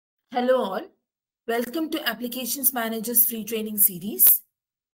Hello all, welcome to Applications Manager's free training series.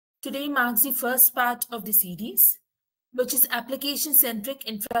 Today marks the first part of the series, which is Application-centric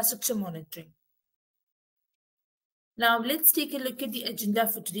infrastructure monitoring. Now let's take a look at the agenda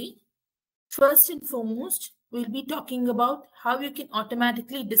for today. First and foremost, we'll be talking about how you can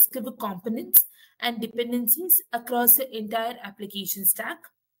automatically discover components and dependencies across the entire application stack,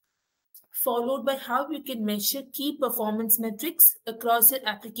 followed by how you can measure key performance metrics across your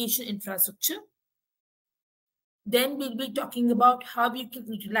application infrastructure. Then we'll be talking about how you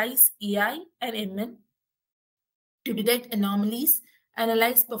can utilize AI and ML to detect anomalies,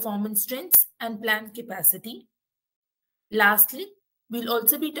 analyze performance trends, and plan capacity. Lastly, we'll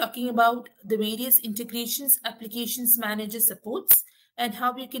also be talking about the various integrations Applications Manager supports and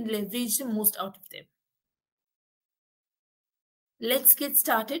how you can leverage the most out of them. Let's get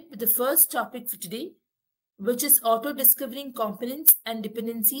started with the first topic for today, which is auto-discovering components and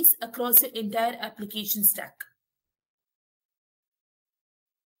dependencies across your entire application stack.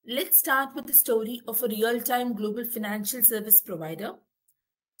 Let's start with the story of a real-time global financial service provider.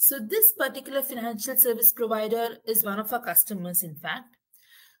 So this particular financial service provider is one of our customers, in fact.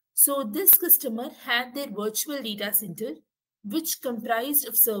 So this customer had their virtual data center, which comprised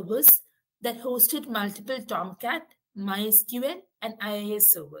of servers that hosted multiple Tomcat, MySQL, and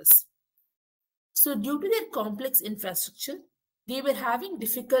IIS servers. So due to their complex infrastructure, they were having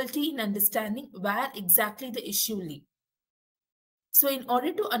difficulty in understanding where exactly the issue lay. So in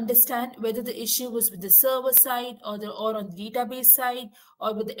order to understand whether the issue was with the server side or on the database side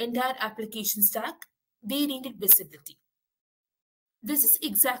or with the entire application stack, they needed visibility. This is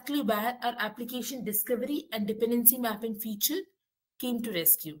exactly where our application discovery and dependency mapping feature came to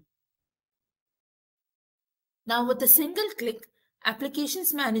rescue. Now with a single click,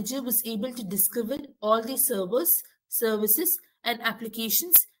 Applications Manager was able to discover all the servers, services, and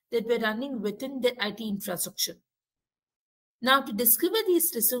applications that were running within their IT infrastructure. Now, to discover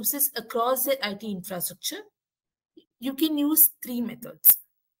these resources across their IT infrastructure, you can use three methods.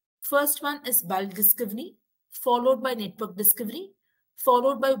 First one is bulk discovery, followed by network discovery,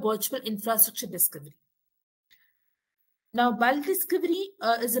 followed by virtual infrastructure discovery. Now, bulk discovery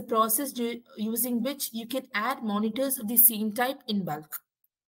is a process using which you can add monitors of the same type in bulk.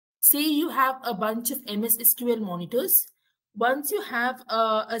 Say you have a bunch of MS SQL monitors. Once you have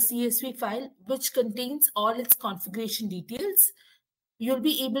a CSV file which contains all its configuration details, you'll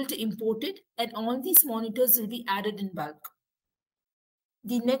be able to import it and all these monitors will be added in bulk.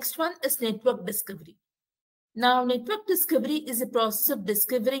 The next one is network discovery. Now, network discovery is a process of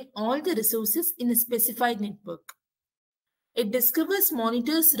discovering all the resources in a specified network. It discovers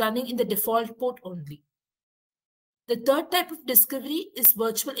monitors running in the default port only. The third type of discovery is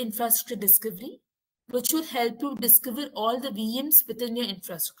virtual infrastructure discovery, which will help you discover all the VMs within your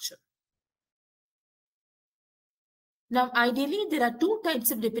infrastructure. Now, ideally, there are two types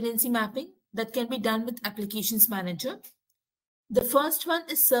of dependency mapping that can be done with Applications Manager. The first one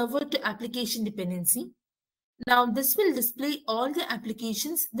is server to application dependency. Now, this will display all the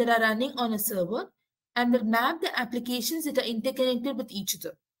applications that are running on a server and will map the applications that are interconnected with each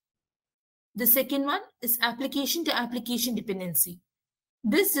other. The second one is application to application dependency.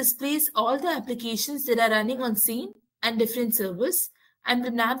 This displays all the applications that are running on same and different servers and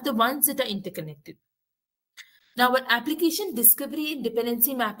will map the ones that are interconnected. Now, our application discovery and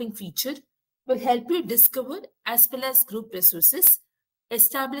dependency mapping feature will help you discover as well as group resources,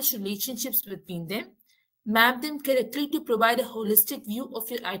 establish relationships between them, map them correctly to provide a holistic view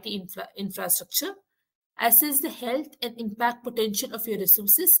of your IT infrastructure, assess the health and impact potential of your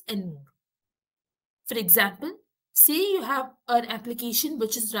resources, and more. For example, say you have an application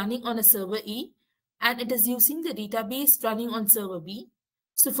which is running on a server A and it is using the database running on server B.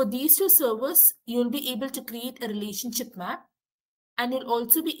 So for these two servers, you'll be able to create a relationship map and you'll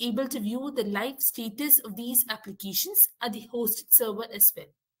also be able to view the live status of these applications at the hosted server as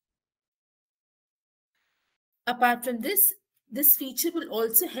well. Apart from this, this feature will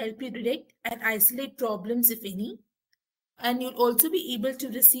also help you detect and isolate problems if any. And you'll also be able to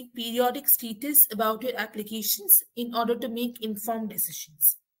receive periodic status about your applications in order to make informed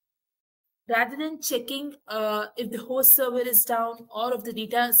decisions. Rather than checking if the host server is down or if the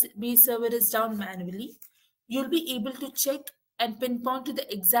database server is down manually, you'll be able to check and pinpoint to the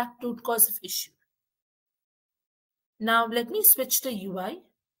exact root cause of issue. Now, let me switch to UI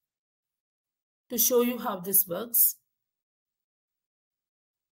to show you how this works.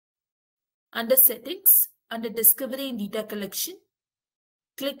 Under Settings, under Discovery and Data Collection,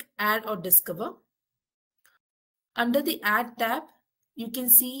 click Add or Discover. Under the Add tab, you can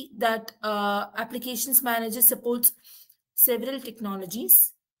see that Applications Manager supports several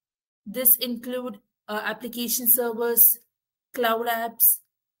technologies. This include application servers, cloud apps,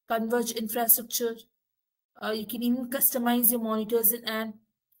 converged infrastructure. You can even customize your monitors in an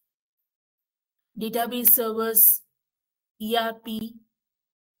database servers, ERP,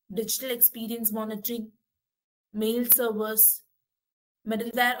 digital experience monitoring, mail servers,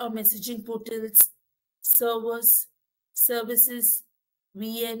 middleware or messaging portals, servers, services,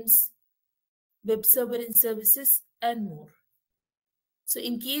 VMs, web server and services, and more. So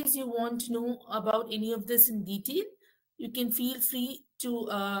in case you want to know about any of this in detail, you can feel free to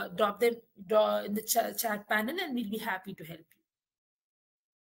drop them in the chat panel, and we'll be happy to help you.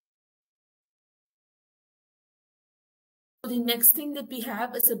 So the next thing that we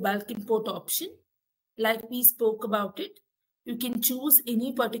have is a bulk import option. Like we spoke about it, you can choose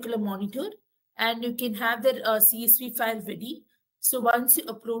any particular monitor and you can have their CSV file ready. So once you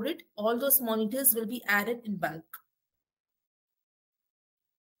upload it, all those monitors will be added in bulk.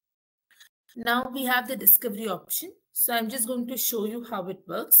 Now we have the discovery option. So I'm just going to show you how it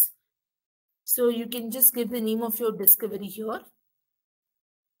works. So you can just give the name of your discovery here.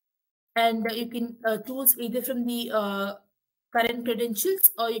 And you can choose either from the current credentials,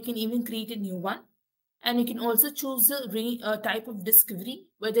 or you can even create a new one. And you can also choose the type of discovery,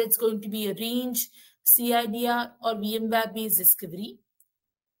 whether it's going to be a range, CIDR, or VMware-based discovery.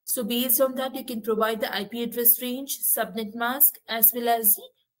 So based on that, you can provide the IP address range, subnet mask, as well as the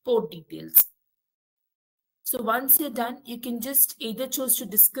port details. So once you're done, you can just either choose to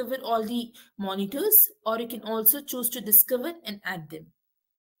discover all the monitors, or you can also choose to discover and add them.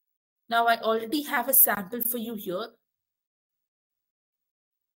 Now I already have a sample for you here.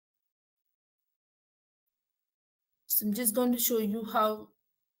 So I'm just going to show you how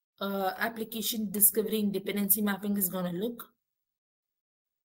application discovery and dependency mapping is going to look.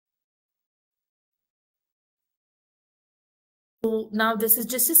 So now this is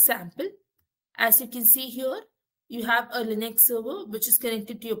just a sample. As you can see here, you have a Linux server which is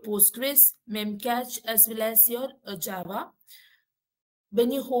connected to your Postgres, Memcache, as well as your Java.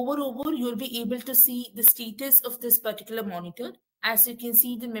 When you hover over, you'll be able to see the status of this particular monitor. As you can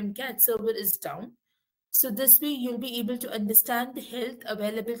see, the Memcache server is down. So this way, you'll be able to understand the health,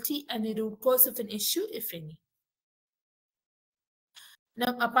 availability, and the root cause of an issue, if any.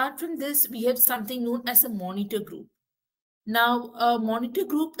 Now, apart from this, we have something known as a monitor group. Now, a monitor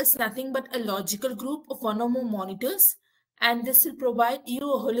group is nothing but a logical group of one or more monitors, and this will provide you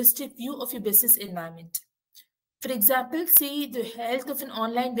a holistic view of your business environment. For example, say the health of an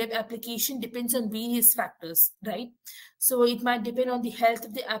online web application depends on various factors, right? So it might depend on the health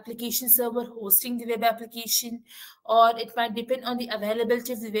of the application server hosting the web application, or it might depend on the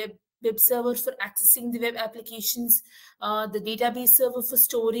availability of the web server for accessing the web applications, the database server for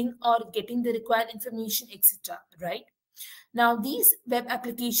storing or getting the required information, etc., right? Now, these web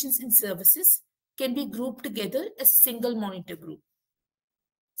applications and services can be grouped together as a single monitor group.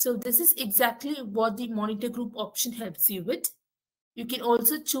 So this is exactly what the monitor group option helps you with. You can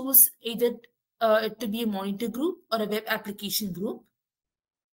also choose either to be a monitor group or a web application group.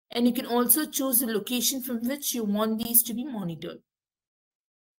 And you can also choose the location from which you want these to be monitored.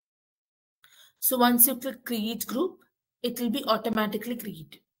 So once you click create group, it will be automatically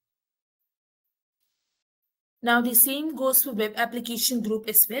created. Now the same goes for web application group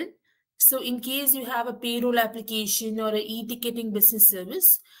as well. So in case you have a payroll application or an e-ticketing business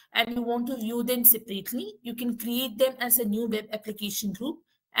service and you want to view them separately, you can create them as a new web application group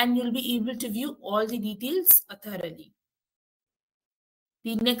and you'll be able to view all the details thoroughly.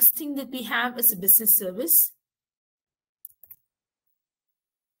 The next thing that we have is a business service.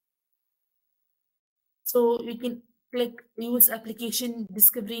 So you can click use application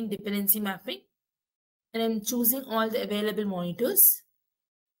discovery and dependency mapping, and I'm choosing all the available monitors.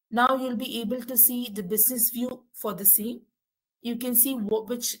 Now you'll be able to see the business view for the same. You can see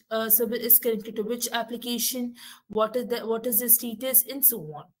which server is connected to which application, what is the status, and so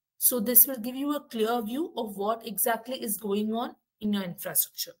on. So this will give you a clear view of what exactly is going on in your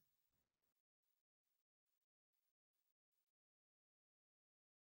infrastructure.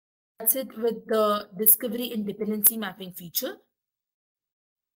 That's it with the discovery and dependency mapping feature.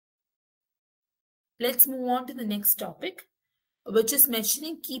 Let's move on to the next topic, which is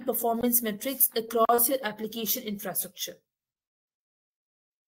measuring key performance metrics across your application infrastructure.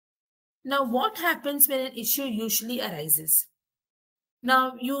 Now, what happens when an issue usually arises?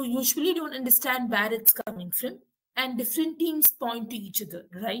 Now, you usually don't understand where it's coming from, and different teams point to each other,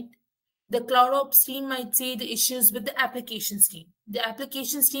 right? The cloud ops team might say the issues with the applications team. The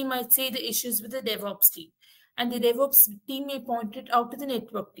applications team might say the issues with the DevOps team. And the DevOps team may point it out to the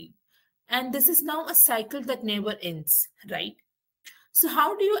network team. And this is now a cycle that never ends, right? So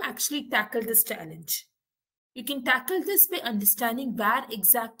how do you actually tackle this challenge? You can tackle this by understanding where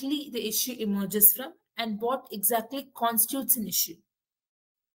exactly the issue emerges from and what exactly constitutes an issue.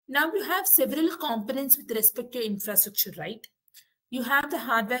 Now you have several components with respect to your infrastructure, right? You have the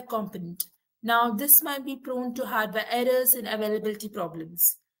hardware component. Now this might be prone to hardware errors and availability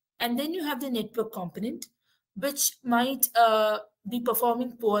problems. And then you have the network component, which might be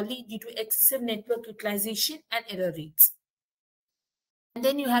performing poorly due to excessive network utilization and error rates. And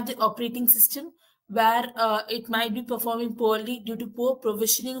then you have the operating system, where it might be performing poorly due to poor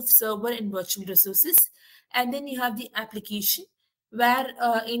provisioning of server and virtual resources. And then you have the application, where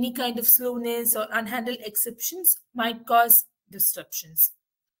any kind of slowness or unhandled exceptions might cause disruptions.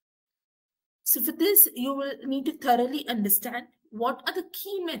 So for this, you will need to thoroughly understand what are the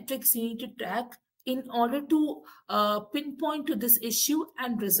key metrics you need to track in order to pinpoint to this issue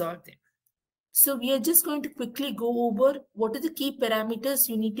and resolve them. So we are just going to quickly go over what are the key parameters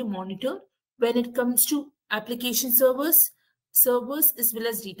you need to monitor when it comes to application servers as well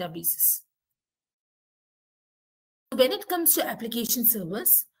as databases. When it comes to application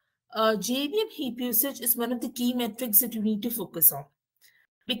servers, JVM heap usage is one of the key metrics that you need to focus on,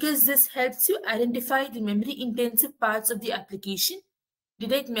 because this helps you identify the memory-intensive parts of the application,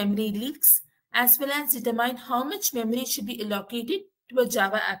 detect memory leaks, as well as determine how much memory should be allocated to a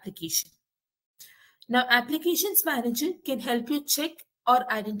Java application. Now, Applications Manager can help you check or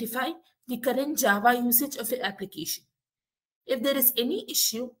identify the current Java usage of your application. If there is any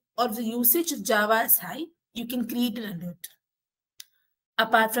issue or the usage of Java is high, you can create an alert.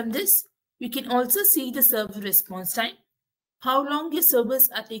 Apart from this, you can also see the server response time, how long your servers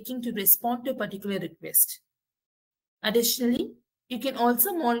are taking to respond to a particular request. Additionally, you can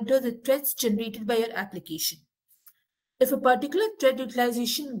also monitor the threads generated by your application. If a particular thread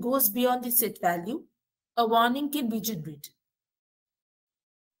utilization goes beyond the set value, a warning can be generated.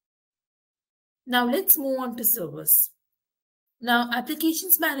 Now let's move on to servers. Now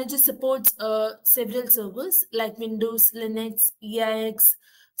Applications Manager supports several servers like Windows, Linux, EIX,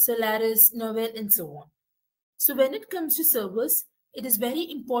 Solaris, Novell, and so on. So when it comes to servers, it is very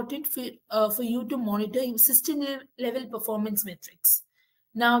important for you to monitor your system level performance metrics.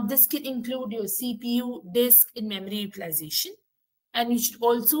 Now this can include your CPU, disk, and memory utilization. And you should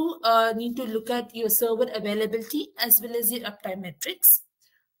also need to look at your server availability as well as your uptime metrics.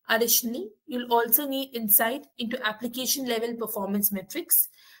 Additionally, you'll also need insight into application level performance metrics,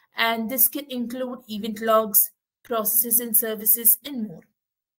 and this can include event logs, processes and services, and more.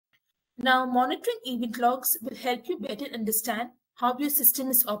 Now, monitoring event logs will help you better understand how your system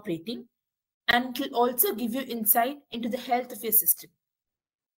is operating, and it will also give you insight into the health of your system.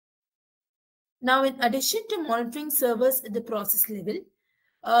 Now, in addition to monitoring servers at the process level,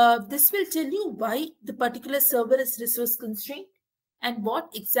 this will tell you why the particular server is resource constrained and what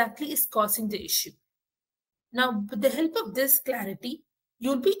exactly is causing the issue. Now, with the help of this clarity,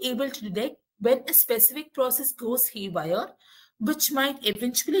 you'll be able to detect when a specific process goes haywire, which might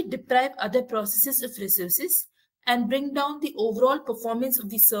eventually deprive other processes of resources and bring down the overall performance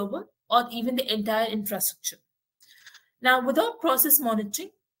of the server or even the entire infrastructure. Now, without process monitoring,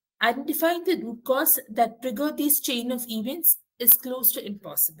 identifying the root cause that trigger this chain of events is close to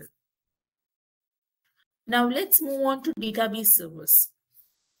impossible. Now let's move on to database servers.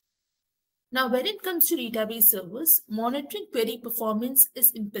 Now when it comes to database servers, monitoring query performance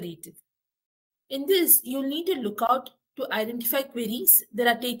is imperative. In this, you'll need to look out to identify queries that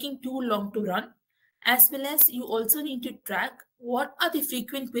are taking too long to run, as well as you also need to track what are the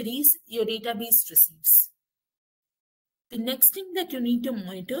frequent queries your database receives. The next thing that you need to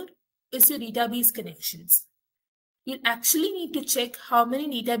monitor is your database connections. You'll actually need to check how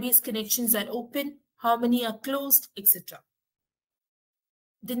many database connections are open, how many are closed, etc.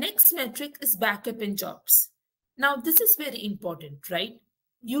 The next metric is backup and jobs. Now, this is very important, right?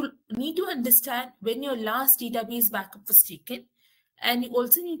 You need to understand when your last database backup was taken, and you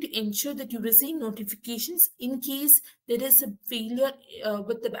also need to ensure that you receive notifications in case there is a failure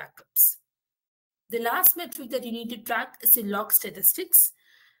with the backups. The last metric that you need to track is the log statistics,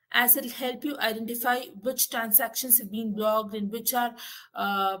 as it will help you identify which transactions have been logged and which are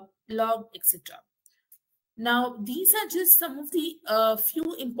logged, etc. Now, these are just some of the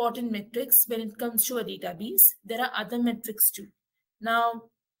few important metrics when it comes to a database. There are other metrics too. Now,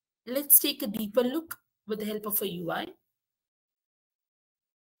 let's take a deeper look with the help of a UI.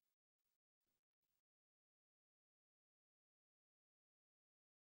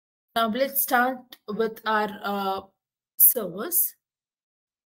 Now, let's start with our servers.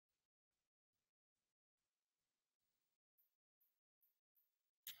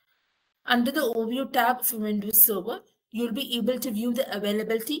 Under the Overview tab of a Windows server, you'll be able to view the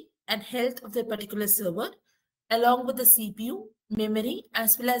availability and health of the particular server, along with the CPU, memory,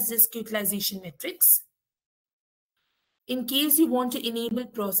 as well as disk utilization metrics. In case you want to enable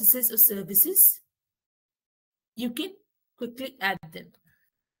processes or services, you can quickly add them.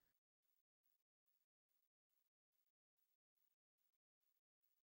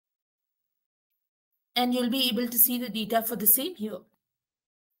 And you'll be able to see the data for the same here.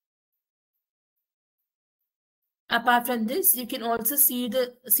 Apart from this, you can also see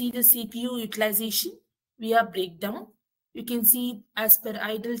the CPU utilization via breakdown. You can see as per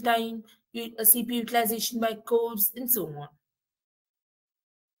idle time, CPU utilization by cores, and so on.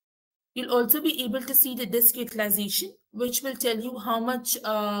 You'll also be able to see the disk utilization, which will tell you how much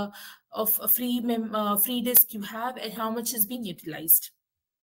of a free disk you have and how much is being utilized.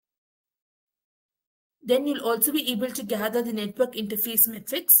 Then you'll also be able to gather the network interface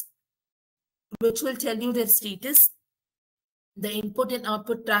metrics, which will tell you their status, the input and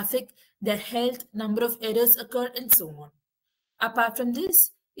output traffic, their health, number of errors occurred, and so on. Apart from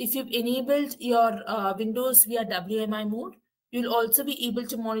this, if you've enabled your Windows via WMI mode, you'll also be able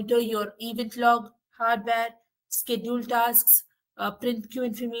to monitor your event log, hardware, schedule tasks, print queue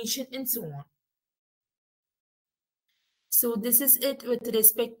information, and so on. So this is it with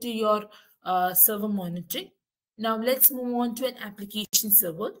respect to your server monitoring. Now let's move on to an application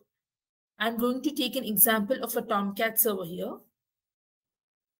server. I'm going to take an example of a Tomcat server here.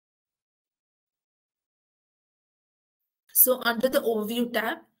 So under the Overview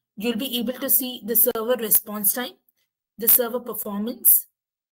tab, you'll be able to see the server response time, the server performance,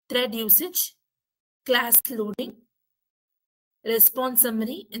 thread usage, class loading, response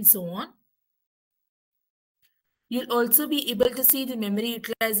summary, and so on. You'll also be able to see the memory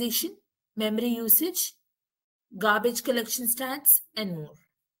utilization, memory usage, garbage collection stats, and more.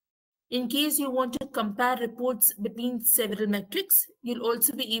 In case you want to compare reports between several metrics, you'll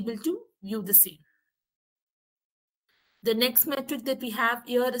also be able to view the same. The next metric that we have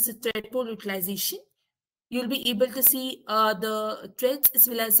here is the thread pool utilization. You'll be able to see the threads as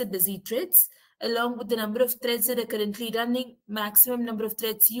well as the busy threads, along with the number of threads that are currently running, maximum number of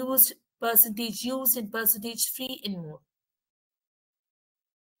threads used, percentage used, and percentage free, and more.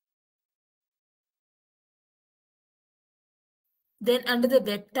 Then under the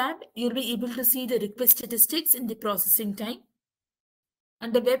Web tab, you'll be able to see the request statistics and the processing time.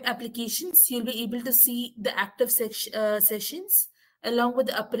 Under Web Applications, you'll be able to see the active sessions along with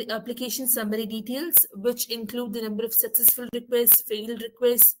the application summary details, which include the number of successful requests, failed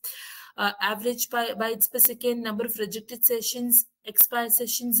requests, average bytes per second, number of rejected sessions, expired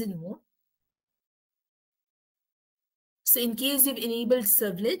sessions, and more. So in case you've enabled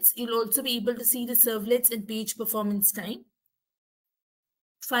servlets, you'll also be able to see the servlets and page performance time.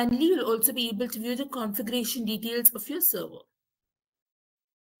 Finally, you'll also be able to view the configuration details of your server.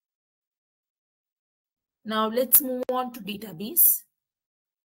 Now let's move on to database.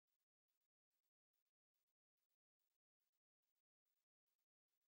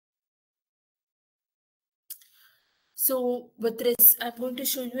 So with this, I'm going to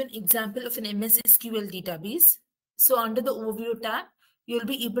show you an example of an MS SQL database. So under the Overview tab, you'll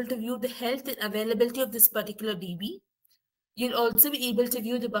be able to view the health and availability of this particular DB. You'll also be able to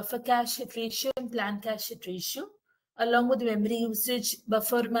view the buffer cache hit ratio and planned cache hit ratio, along with the memory usage,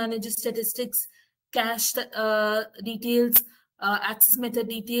 buffer manager statistics, cache details, access method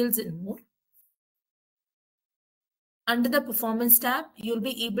details, and more. Under the Performance tab, you'll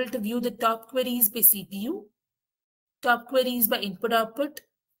be able to view the top queries by CPU, top queries by input-output,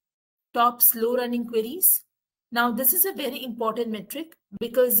 top slow-running queries. Now, this is a very important metric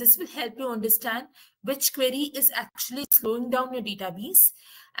because this will help you understand which query is actually slowing down your database,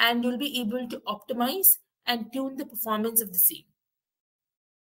 and you'll be able to optimize and tune the performance of the same.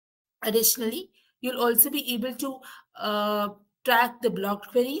 Additionally, you'll also be able to track the blocked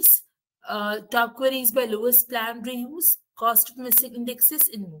queries, top queries by lowest planned reuse, cost of missing indexes,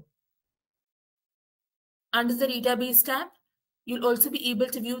 and more. Under the Database tab, you'll also be able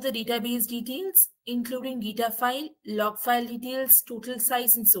to view the database details, including data file, log file details, total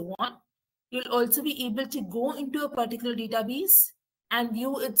size, and so on. You'll also be able to go into a particular database and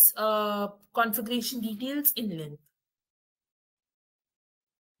view its configuration details in length.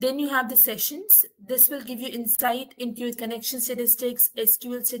 Then you have the sessions. This will give you insight into your connection statistics,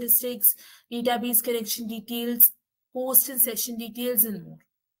 SQL statistics, database connection details, host and session details, and more.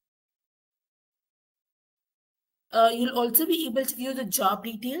 You'll also be able to view the job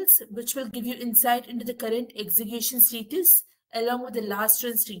details, which will give you insight into the current execution status along with the last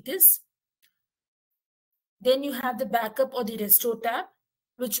run status. Then you have the backup or the restore tab,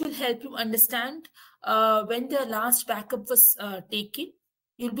 which will help you understand when the last backup was taken.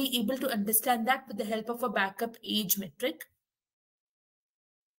 You'll be able to understand that with the help of a backup age metric.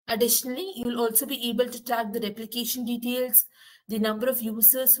 Additionally, you'll also be able to track the replication details, the number of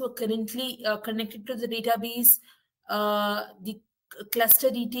users who are currently connected to the database, the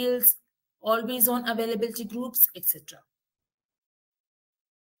cluster details, always on availability groups, etc.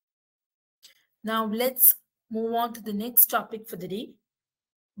 Now let's move on to the next topic for the day,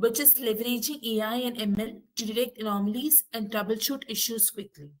 which is leveraging AI and ML to detect anomalies and troubleshoot issues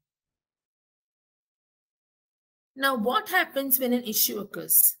quickly. Now, what happens when an issue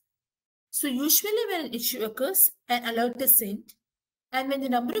occurs? So usually when an issue occurs, an alert is sent, and when the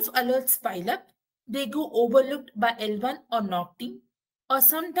number of alerts pile up, they go overlooked by L1 or NOC team, or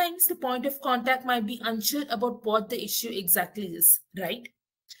sometimes the point of contact might be unsure about what the issue exactly is, right?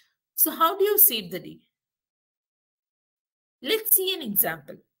 So how do you save the day? Let's see an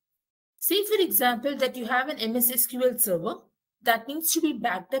example. Say, for example, that you have an MS SQL server that needs to be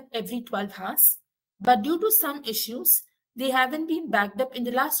backed up every 12 hours, but due to some issues, they haven't been backed up in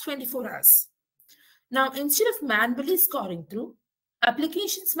the last 24 hours. Now, instead of manually scoring through,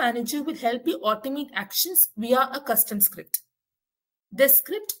 Applications Manager will help you automate actions via a custom script. The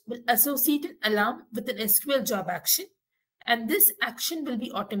script will associate an alarm with an SQL job action, and this action will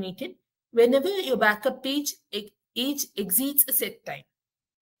be automated whenever your backup page age exceeds a set time.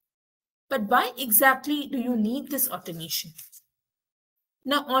 But why exactly do you need this automation?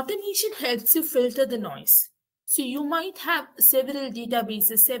 Now, automation helps you filter the noise. So you might have several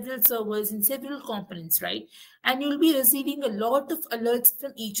databases, several servers, and several components, right? And you'll be receiving a lot of alerts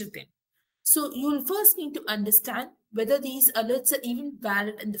from each of them. So you'll first need to understand whether these alerts are even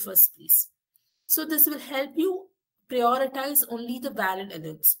valid in the first place. So this will help you prioritize only the valid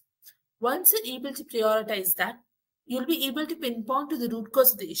alerts. Once you're able to prioritize that, you'll be able to pinpoint to the root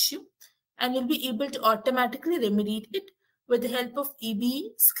cause of the issue, and you'll be able to automatically remediate it with the help of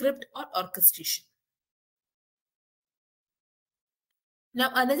EBE, script, or orchestration.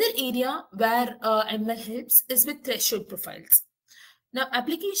 Now, another area where ML helps is with threshold profiles. Now,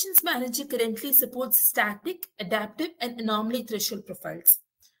 Applications Manager currently supports static, adaptive, and anomaly threshold profiles.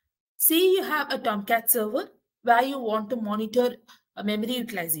 Say you have a Tomcat server where you want to monitor memory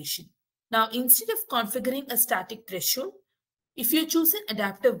utilization. Now, instead of configuring a static threshold, if you choose an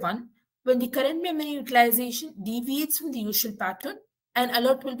adaptive one, when the current memory utilization deviates from the usual pattern, an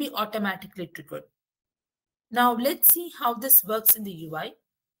alert will be automatically triggered. Now, let's see how this works in the UI.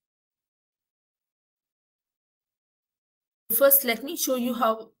 First, let me show you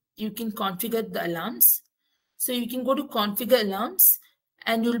how you can configure the alarms. So you can go to configure alarms,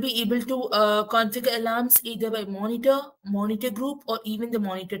 and you'll be able to configure alarms either by monitor group, or even the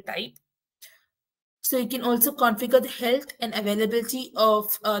monitor type. So you can also configure the health and availability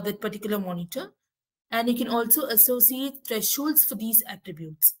of that particular monitor. And you can also associate thresholds for these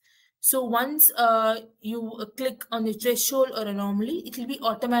attributes. So once you click on the threshold or anomaly, it will be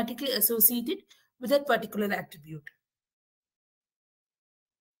automatically associated with that particular attribute.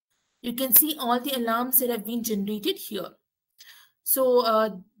 You can see all the alarms that have been generated here.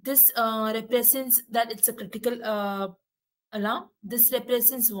 So this represents that it's a critical alarm. This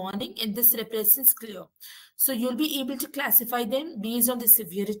represents warning, and this represents clear. So you'll be able to classify them based on the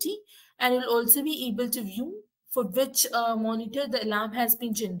severity, and you'll also be able to view for which monitor the alarm has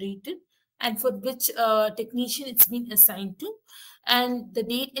been generated, and for which technician it's been assigned to, and the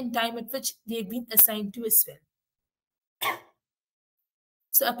date and time at which they've been assigned to as well.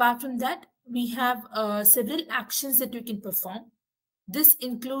 So apart from that, we have several actions that you can perform. This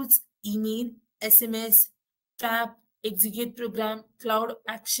includes email, SMS, trap, execute program, cloud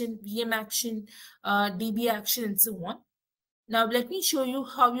action, VM action, DB action, and so on. Now let me show you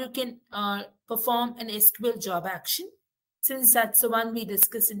how you can perform an SQL job action, since that's the one we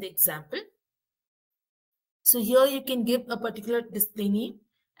discussed in the example. So here you can give a particular display name,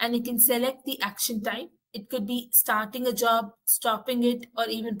 and you can select the action type. It could be starting a job, stopping it, or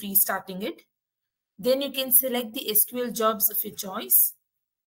even restarting it. Then you can select the SQL jobs of your choice.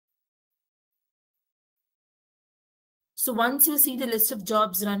 So once you see the list of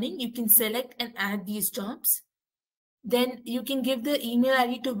jobs running, you can select and add these jobs. Then you can give the email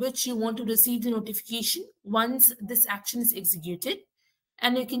ID to which you want to receive the notification once this action is executed.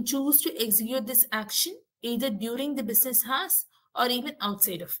 And you can choose to execute this action either during the business hours or even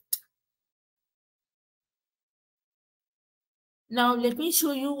outside of it. Now let me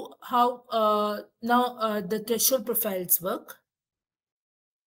show you how the threshold profiles work.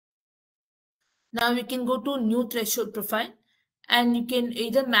 Now you can go to new threshold profile, and you can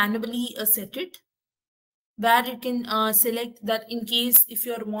either manually set it. where you can select that in case if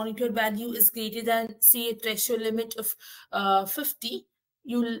your monitor value is greater than, say, a threshold limit of 50,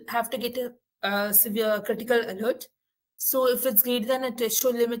 you'll have to get a severe critical alert. So if it's greater than a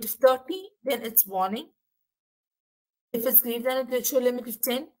threshold limit of 30, then it's warning. If it's greater than a threshold limit of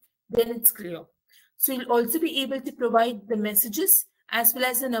 10, then it's clear. So you'll also be able to provide the messages as well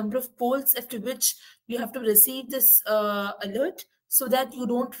as the number of polls after which you have to receive this alert, so that you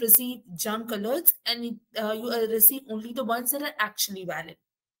don't receive junk alerts and you receive only the ones that are actually valid.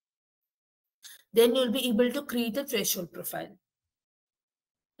 Then you'll be able to create a threshold profile.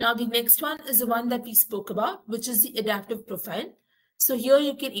 Now the next one is the one that we spoke about, which is the adaptive profile. So here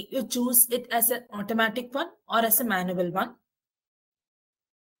you can either choose it as an automatic one or as a manual one.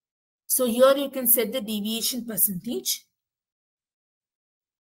 So here you can set the deviation percentage.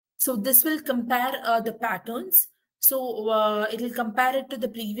 So this will compare the patterns. So it will compare it to the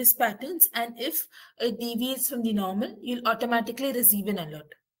previous patterns, and if it deviates from the normal, you'll automatically receive an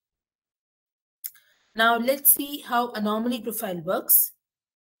alert. Now let's see how anomaly profile works.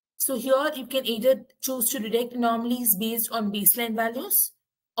 So here you can either choose to detect anomalies based on baseline values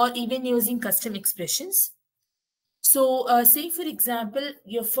or even using custom expressions. So say for example,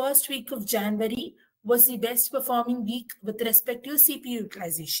 your first week of January was the best performing week with respect to your CPU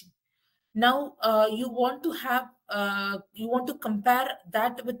utilization. Now you want to compare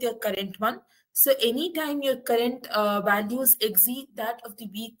that with your current one. So anytime your current values exceed that of the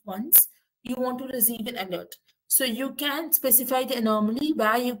week ones, you want to receive an alert. So you can specify the anomaly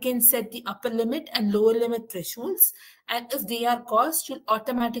where you can set the upper limit and lower limit thresholds, and if they are crossed, you'll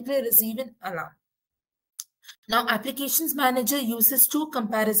automatically receive an alarm. Now, Applications Manager uses two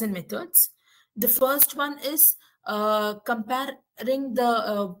comparison methods. The first one is comparing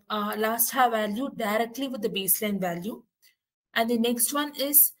the last high value directly with the baseline value. And the next one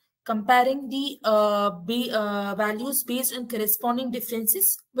is comparing the values based on corresponding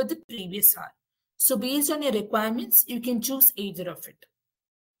differences with the previous high. So based on your requirements, you can choose either of it.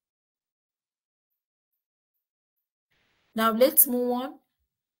 Now let's move on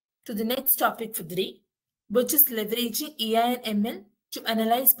to the next topic for the day, which is leveraging AI and ML to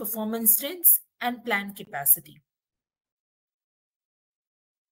analyze performance trends and plan capacity.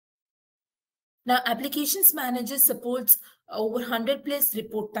 Now, Applications Manager supports over 100 plus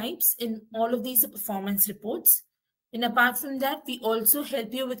report types in all of these performance reports. And apart from that, we also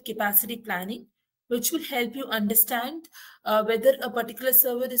help you with capacity planning, which will help you understand whether a particular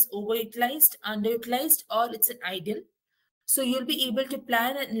server is overutilized, underutilized, or it's an idle. So you'll be able to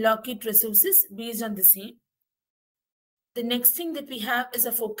plan and allocate resources based on the same. The next thing that we have is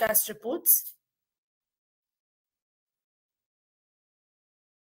a forecast reports.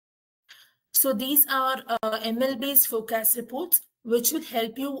 So these are ML-based forecast reports, which will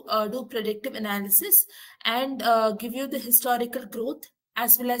help you do predictive analysis and give you the historical growth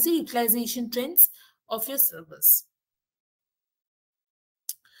as well as the utilization trends of your servers.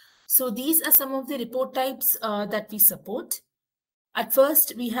 So these are some of the report types that we support. At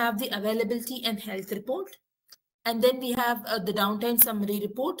first, we have the availability and health report. And then we have the downtime summary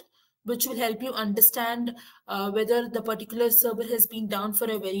report, which will help you understand whether the particular server has been down for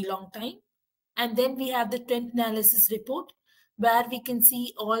a very long time. And then we have the trend analysis report, where we can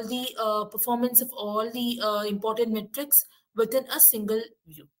see all the performance of all the important metrics within a single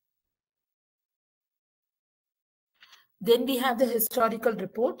view. Then we have the historical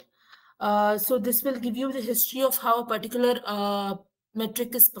report. So this will give you the history of how a particular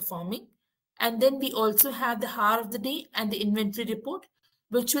metric is performing. And then we also have the hour of the day and the inventory report,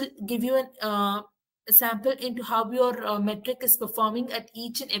 which will give you a sample into how your metric is performing at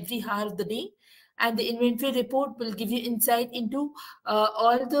each and every hour of the day. And the inventory report will give you insight into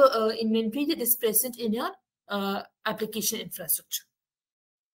all the inventory that is present in your application infrastructure.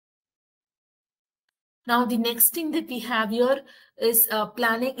 Now, the next thing that we have here is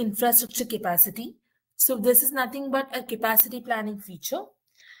planning infrastructure capacity. So this is nothing but a capacity planning feature.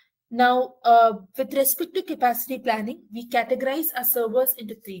 Now, with respect to capacity planning, we categorize our servers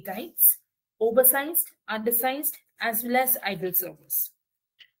into three types: oversized, undersized, as well as idle servers.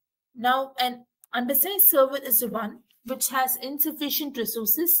 Now, an undersized server is the one which has insufficient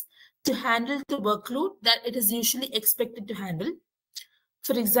resources to handle the workload that it is usually expected to handle.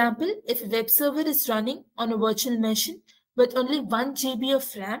 For example, if a web server is running on a virtual machine with only 1 GB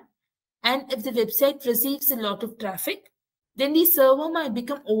of RAM, and if the website receives a lot of traffic, then the server might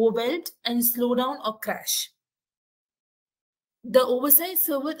become overwhelmed and slow down or crash. The oversized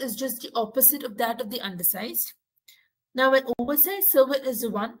server is just the opposite of that of the undersized. Now, an oversized server is the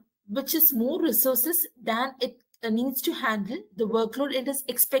one which has more resources than it needs to handle the workload it is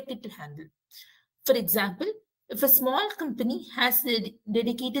expected to handle. For example, if a small company has a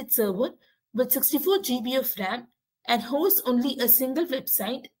dedicated server with 64 GB of RAM and hosts only a single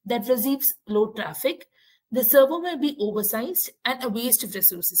website that receives low traffic, the server may be oversized and a waste of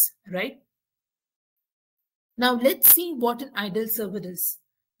resources, right? Now let's see what an idle server is.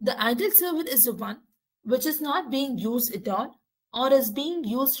 The idle server is the one which is not being used at all or is being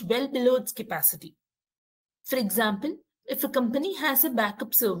used well below its capacity. For example, if a company has a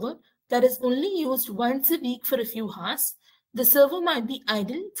backup server that is only used once a week for a few hours, the server might be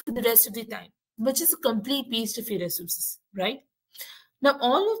idle for the rest of the time, which is a complete waste of your resources, right? Now,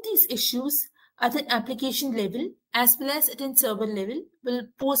 all of these issues at an application level as well as at a server level will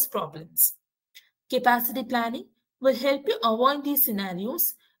pose problems. Capacity planning will help you avoid these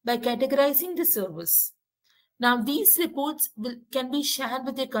scenarios by categorizing the servers. Now, these reports can be shared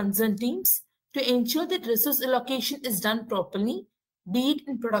with your concerned teams to ensure that resource allocation is done properly, be it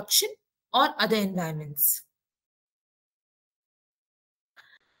in production or other environments.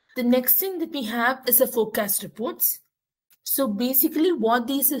 The next thing that we have is a forecast reports. So basically what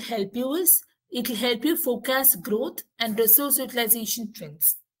these will help you is, it will help you forecast growth and resource utilization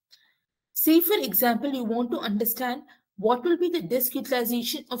trends. Say, for example, you want to understand what will be the disk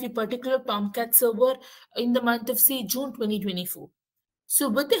utilization of a particular Tomcat server in the month of, say, June 2024. So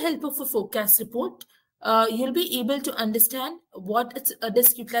with the help of a forecast report, you'll be able to understand what its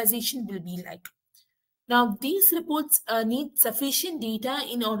disk utilization will be like. Now, these reports need sufficient data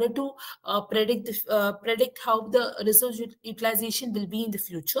in order to predict how the resource utilization will be in the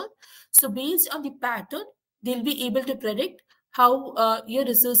future. So based on the pattern, they'll be able to predict how your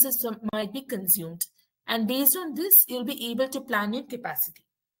resources might be consumed. And based on this, you'll be able to plan your capacity.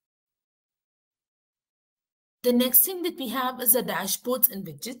 The next thing that we have is the dashboards and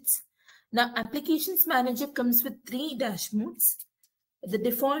widgets. Now, Applications Manager comes with 3 dashboards: the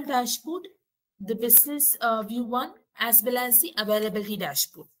default dashboard, the business view one, as well as the availability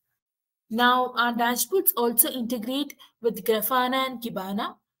dashboard. Now, our dashboards also integrate with Grafana and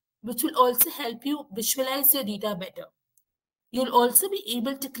Kibana, which will also help you visualize your data better. You'll also be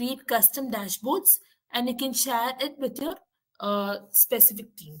able to create custom dashboards and you can share it with your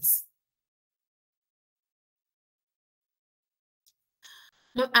specific teams.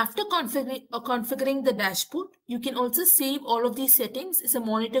 Now, after configuring the dashboard, you can also save all of these settings as a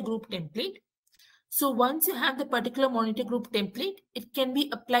monitor group template. So once you have the particular monitor group template, it can be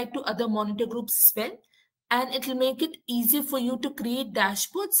applied to other monitor groups as well, and it will make it easier for you to create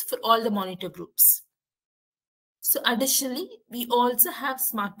dashboards for all the monitor groups. So additionally, we also have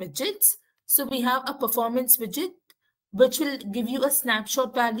smart widgets. So we have a performance widget, which will give you a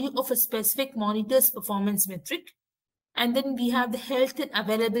snapshot value of a specific monitor's performance metric. And then we have the health and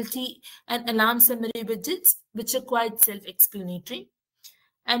availability and alarm summary widgets, which are quite self-explanatory.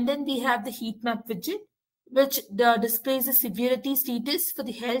 And then we have the heat map widget, which displays the severity status for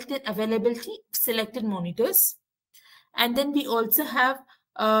the health and availability of selected monitors. And then we also have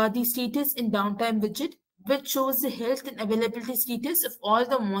the status in downtime widget, which shows the health and availability status of all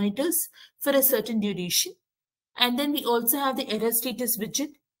the monitors for a certain duration. And then we also have the error status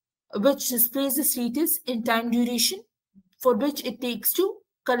widget, which displays the status in time duration for which it takes to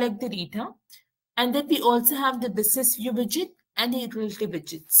collect the data. And then we also have the business view widget and the utility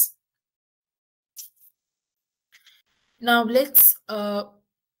widgets. Now let's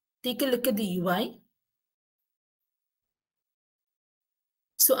take a look at the UI.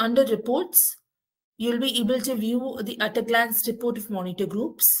 So under reports, you'll be able to view the at-a-glance report of monitor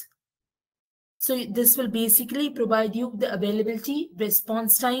groups. So this will basically provide you the availability,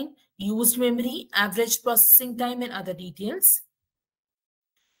 response time, used memory, average processing time, and other details.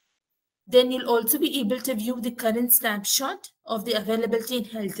 Then you'll also be able to view the current snapshot of the availability and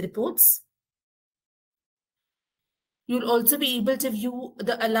health reports. You'll also be able to view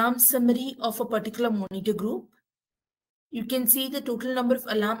the alarm summary of a particular monitor group. You can see the total number of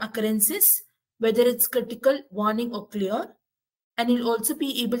alarm occurrences, whether it's critical, warning, or clear. And you'll also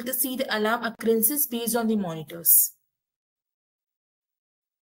be able to see the alarm occurrences based on the monitors.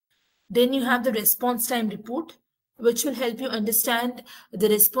 Then you have the response time report, which will help you understand the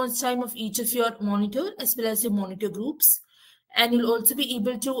response time of each of your monitor as well as your monitor groups. And you'll also be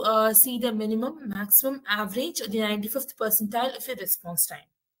able to see the minimum, maximum, average, or the 95th percentile of your response time.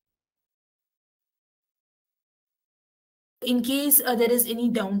 In case there is any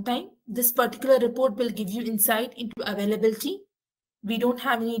downtime, this particular report will give you insight into availability. We don't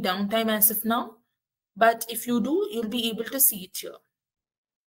have any downtime as of now, but if you do, you'll be able to see it here.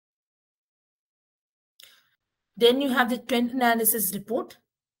 Then you have the trend analysis report.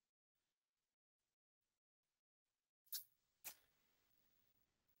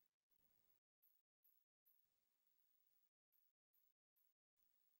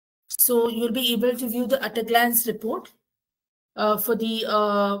 So you'll be able to view the at-a-glance report for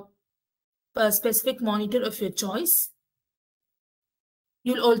the specific monitor of your choice.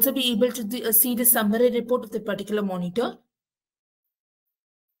 You'll also be able to see the summary report of the particular monitor,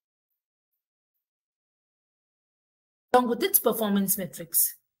 along with its performance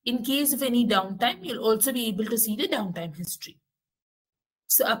metrics. In case of any downtime, you'll also be able to see the downtime history.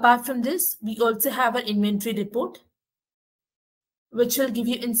 So apart from this, we also have an inventory report, which will give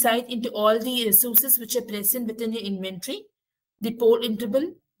you insight into all the resources which are present within your inventory, the port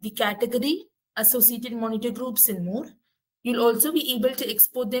interval, the category, associated monitor groups, and more. You'll also be able to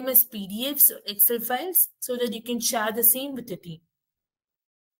export them as PDFs or Excel files so that you can share the same with your team.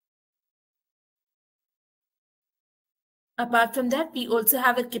 Apart from that, we also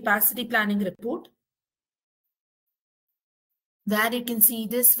have a capacity planning report, where you can see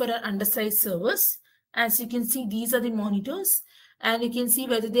this for our undersized servers. As you can see, these are the monitors, and you can see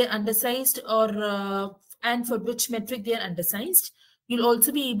whether they're undersized or and for which metric they are undersized. You'll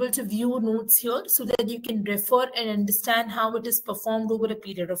also be able to view notes here so that you can refer and understand how it is performed over a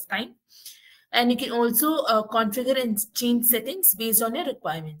period of time. And you can also configure and change settings based on your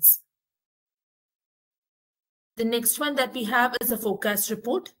requirements. The next one that we have is a forecast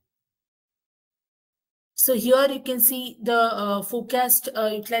report. So here you can see the forecast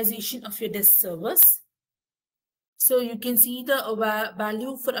utilization of your disk servers. So you can see the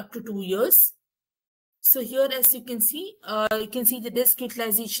value for up to 2 years. So here, as you can see the disk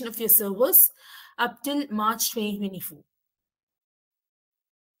utilization of your servers up till March 2024.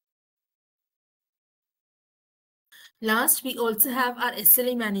 Last, we also have our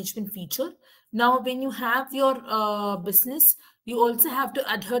SLA management feature. Now, when you have your business, you also have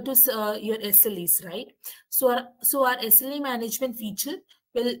to adhere to your SLAs, right? So our SLA management feature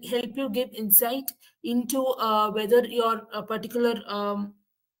will help you give insight into whether your particular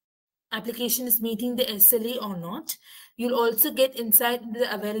application is meeting the SLA or not. You'll also get insight into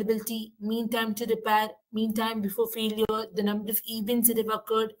the availability, mean time to repair, mean time before failure, the number of events that have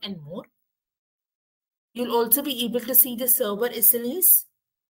occurred, and more. You'll also be able to see the server SLAs,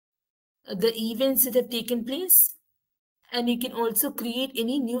 the events that have taken place, and you can also create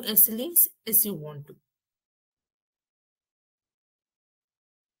any new SLAs as you want to.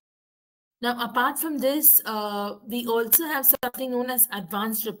 Now, apart from this, we also have something known as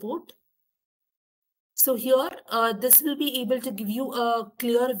advanced report. So here, this will be able to give you a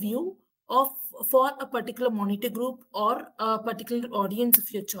clear view for a particular monitor group or a particular audience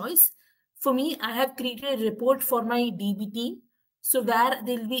of your choice. For me, I have created a report for my DB team, so where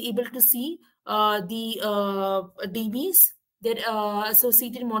they'll be able to see the DBs, their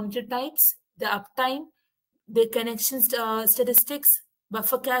associated monitor types, the uptime, the connections statistics,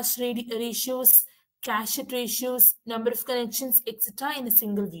 buffer cache ratios, cache hit ratios, number of connections, etc. in a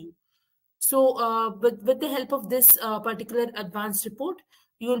single view. So with the help of this particular advanced report,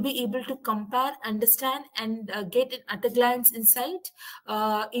 you will be able to compare, understand, and get an at-a-glance insight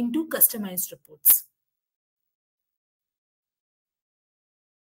into customized reports.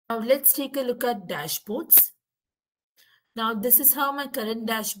 Now let's take a look at dashboards. Now this is how my current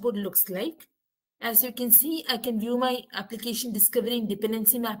dashboard looks like. As you can see, I can view my application discovery and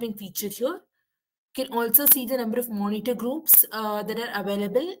dependency mapping feature here. You can also see the number of monitor groups that are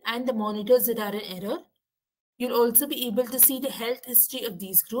available and the monitors that are in error. You'll also be able to see the health history of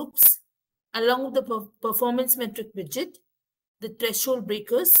these groups, along with the performance metric widget, the threshold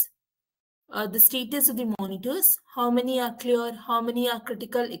breakers, the status of the monitors, how many are clear, how many are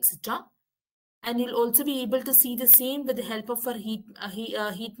critical, etc. And you'll also be able to see the same with the help of our heat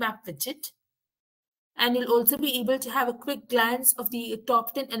map widget. And you'll also be able to have a quick glance of the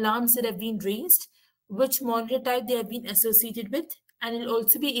top 10 alarms that have been raised, which monitor type they have been associated with, and you'll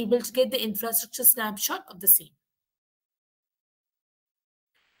also be able to get the infrastructure snapshot of the same.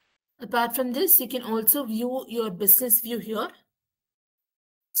 Apart from this, you can also view your business view here.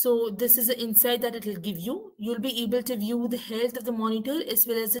 So this is the insight that it will give you. You'll be able to view the health of the monitor as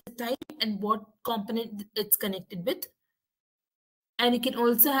well as the type and what component it's connected with. And you can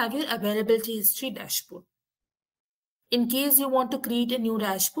also have your availability history dashboard. In case you want to create a new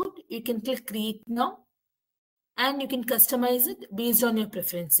dashboard, you can click Create Now, and you can customize it based on your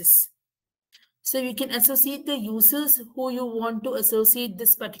preferences. So you can associate the users who you want to associate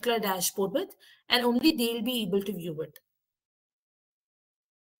this particular dashboard with, and only they'll be able to view it.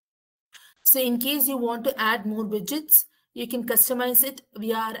 So in case you want to add more widgets, you can customize it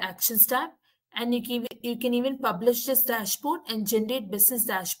via our Actions tab, and you can even publish this dashboard and generate business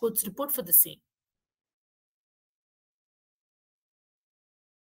dashboards report for the same.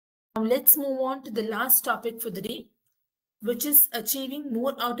 Now let's move on to the last topic for the day. which is achieving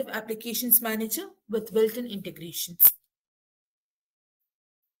more out of Applications Manager with built-in integrations.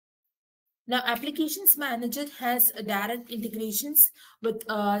 Now, Applications Manager has direct integrations with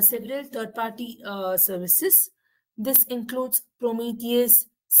several third-party services. This includes Prometheus,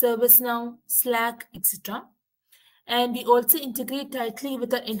 ServiceNow, Slack, etc. And we also integrate tightly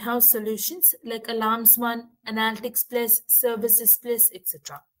with our in-house solutions like Alarms One, Analytics Plus, Services Plus,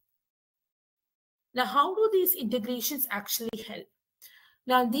 etc. Now, how do these integrations actually help?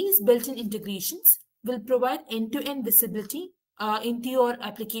 Now, these built-in integrations will provide end-to-end visibility into your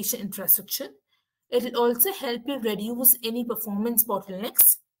application infrastructure. It will also help you reduce any performance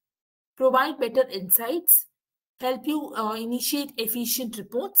bottlenecks, provide better insights, help you initiate efficient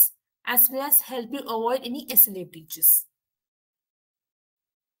reports, as well as help you avoid any SLA breaches.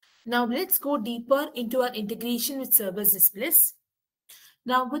 Now, let's go deeper into our integration with Services Plus.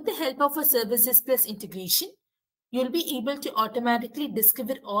 Now, with the help of a Services Plus integration, you'll be able to automatically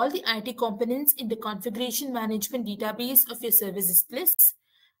discover all the IT components in the configuration management database of your Services Plus,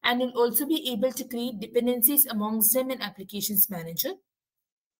 and you'll also be able to create dependencies amongst them in Applications Manager.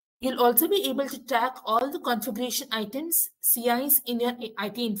 You'll also be able to track all the configuration items, CIs in your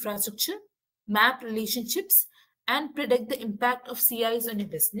IT infrastructure, map relationships, and predict the impact of CIs on your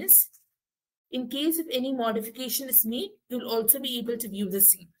business. In case if any modification is made, you'll also be able to view the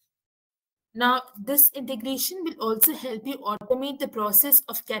same. Now, this integration will also help you automate the process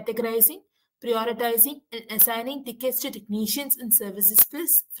of categorizing, prioritizing, and assigning tickets to technicians in Services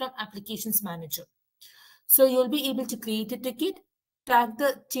Plus from Applications Manager. So you'll be able to create a ticket, track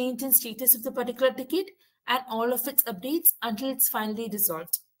the change in status of the particular ticket, and all of its updates until it's finally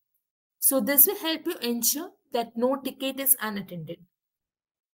resolved. So this will help you ensure that no ticket is unattended.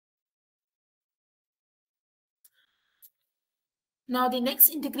 Now, the next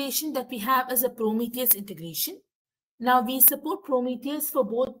integration that we have is a Prometheus integration. Now, we support Prometheus for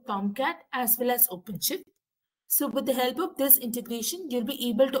both Tomcat as well as OpenShift. So, with the help of this integration, you'll be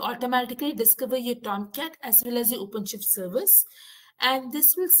able to automatically discover your Tomcat as well as your OpenShift servers. And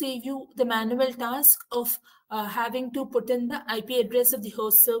this will save you the manual task of having to put in the IP address of the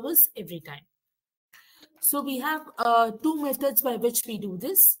host servers every time. So, we have two methods by which we do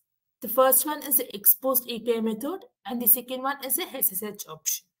this. The first one is the exposed API method, and the second one is the SSH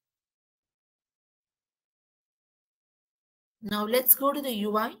option. Now let's go to the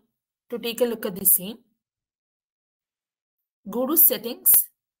UI to take a look at the same. Go to settings.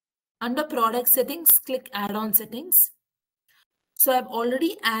 Under product settings, click add-on settings. So I've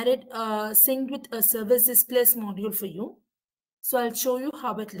already added synced with a Services Plus module for you. So I'll show you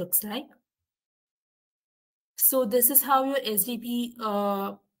how it looks like. So this is how your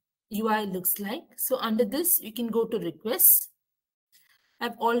SDP UI looks like. So under this, you can go to requests.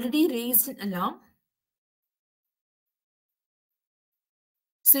 I've already raised an alarm.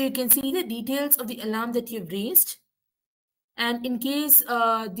 So you can see the details of the alarm that you've raised. And in case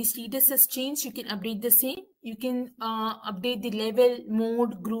the status has changed, you can update the same. You can update the level,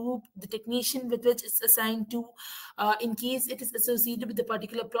 mode, group, the technician with which it's assigned to. In case it is associated with a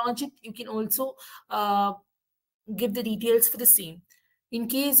particular project, you can also give the details for the same. In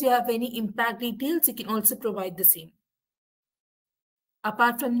case you have any impact details, you can also provide the same.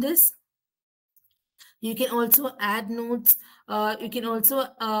 Apart from this, you can also add notes. You can also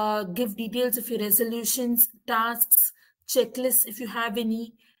give details of your resolutions, tasks, checklists if you have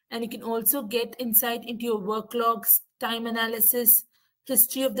any. And you can also get insight into your work logs, time analysis,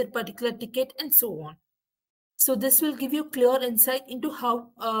 history of that particular ticket, and so on. So this will give you clear insight into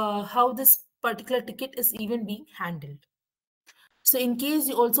how this particular ticket is even being handled. So in case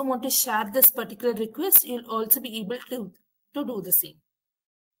you also want to share this particular request, you'll also be able to do the same.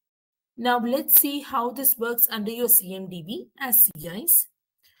 Now let's see how this works under your CMDB as CIs.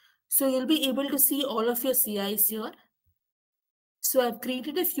 So you'll be able to see all of your CIs here. So I've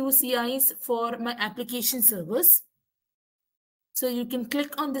created a few CIs for my application servers. So you can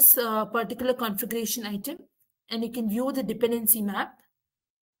click on this particular configuration item and you can view the dependency map.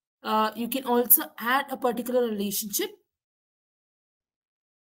 You can also add a particular relationship.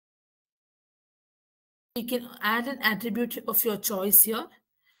 You can add an attribute of your choice here.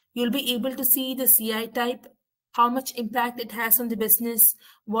 You'll be able to see the CI type, how much impact it has on the business,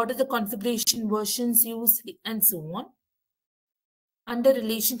 what are the configuration versions used, and so on. Under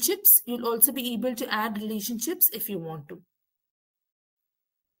relationships, you'll also be able to add relationships if you want to.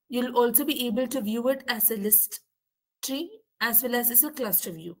 You'll also be able to view it as a list tree as well as a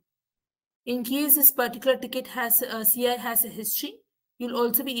cluster view. In case this particular ticket has a CI has a history, you'll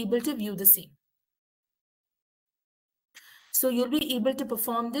also be able to view the same. So you'll be able to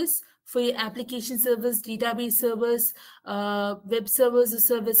perform this for your application servers, database servers, web servers or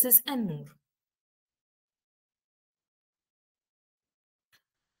services, and more.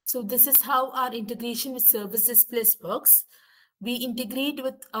 So this is how our integration with Services Plus works. We integrate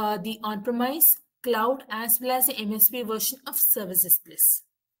with the on-premise, cloud, as well as the MSP version of Services Plus.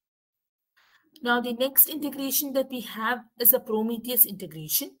 Now the next integration that we have is a Prometheus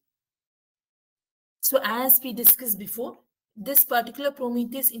integration. So as we discussed before, this particular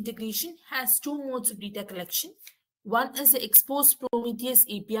Prometheus integration has two modes of data collection. One is the exposed Prometheus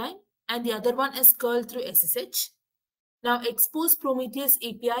API and the other one is curl through SSH. Now, exposed Prometheus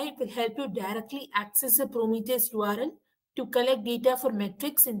API will help you directly access the Prometheus URL to collect data for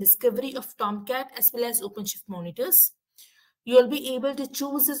metrics and discovery of Tomcat as well as OpenShift monitors. You will be able to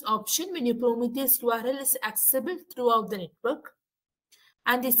choose this option when your Prometheus URL is accessible throughout the network.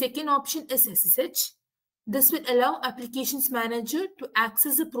 And the second option is SSH. This will allow Applications Manager to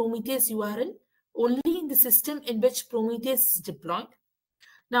access the Prometheus URL only in the system in which Prometheus is deployed.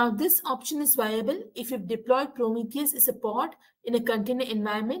 Now, this option is viable if you've deployed Prometheus as a pod in a container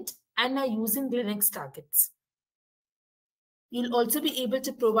environment and are using Linux targets. You'll also be able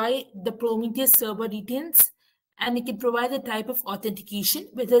to provide the Prometheus server details, and you can provide the type of authentication,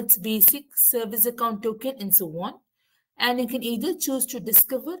 whether it's basic, service account token, and so on. And you can either choose to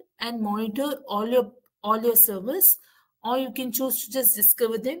discover and monitor all your servers, or you can choose to just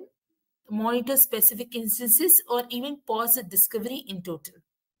discover them, monitor specific instances, or even pause the discovery in total.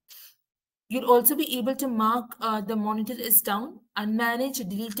 You'll also be able to mark the monitor as down, unmanage, or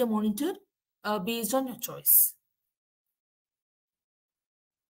delete a monitor based on your choice.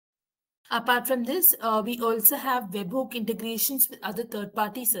 Apart from this, we also have webhook integrations with other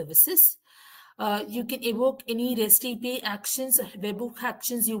third-party services. You can evoke any REST API actions or webhook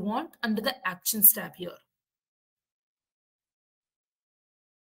actions you want under the Actions tab here.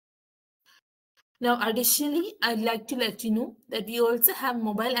 Now, additionally, I'd like to let you know that we also have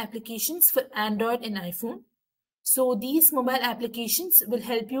mobile applications for Android and iPhone. So these mobile applications will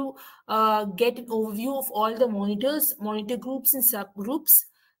help you get an overview of all the monitors, monitor groups and subgroups,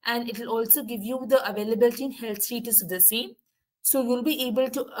 and it will also give you the availability and health status of the same. So you'll be able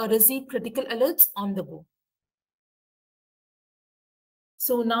to receive critical alerts on the go.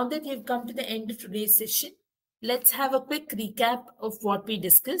 So now that we've come to the end of today's session, let's have a quick recap of what we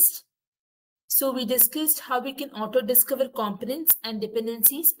discussed. So we discussed how we can auto-discover components and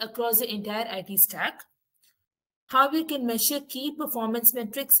dependencies across the entire IT stack, how we can measure key performance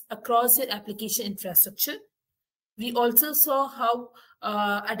metrics across your application infrastructure. We also saw how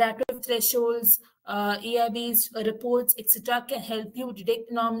adaptive thresholds, AI-based reports, etc. can help you detect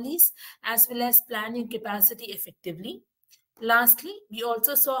anomalies as well as plan your capacity effectively. Lastly, we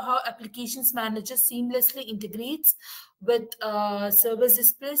also saw how Applications Manager seamlessly integrates with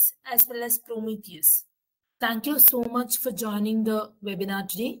Services Plus as well as Prometheus. Thank you so much for joining the webinar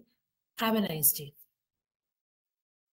today. Have a nice day.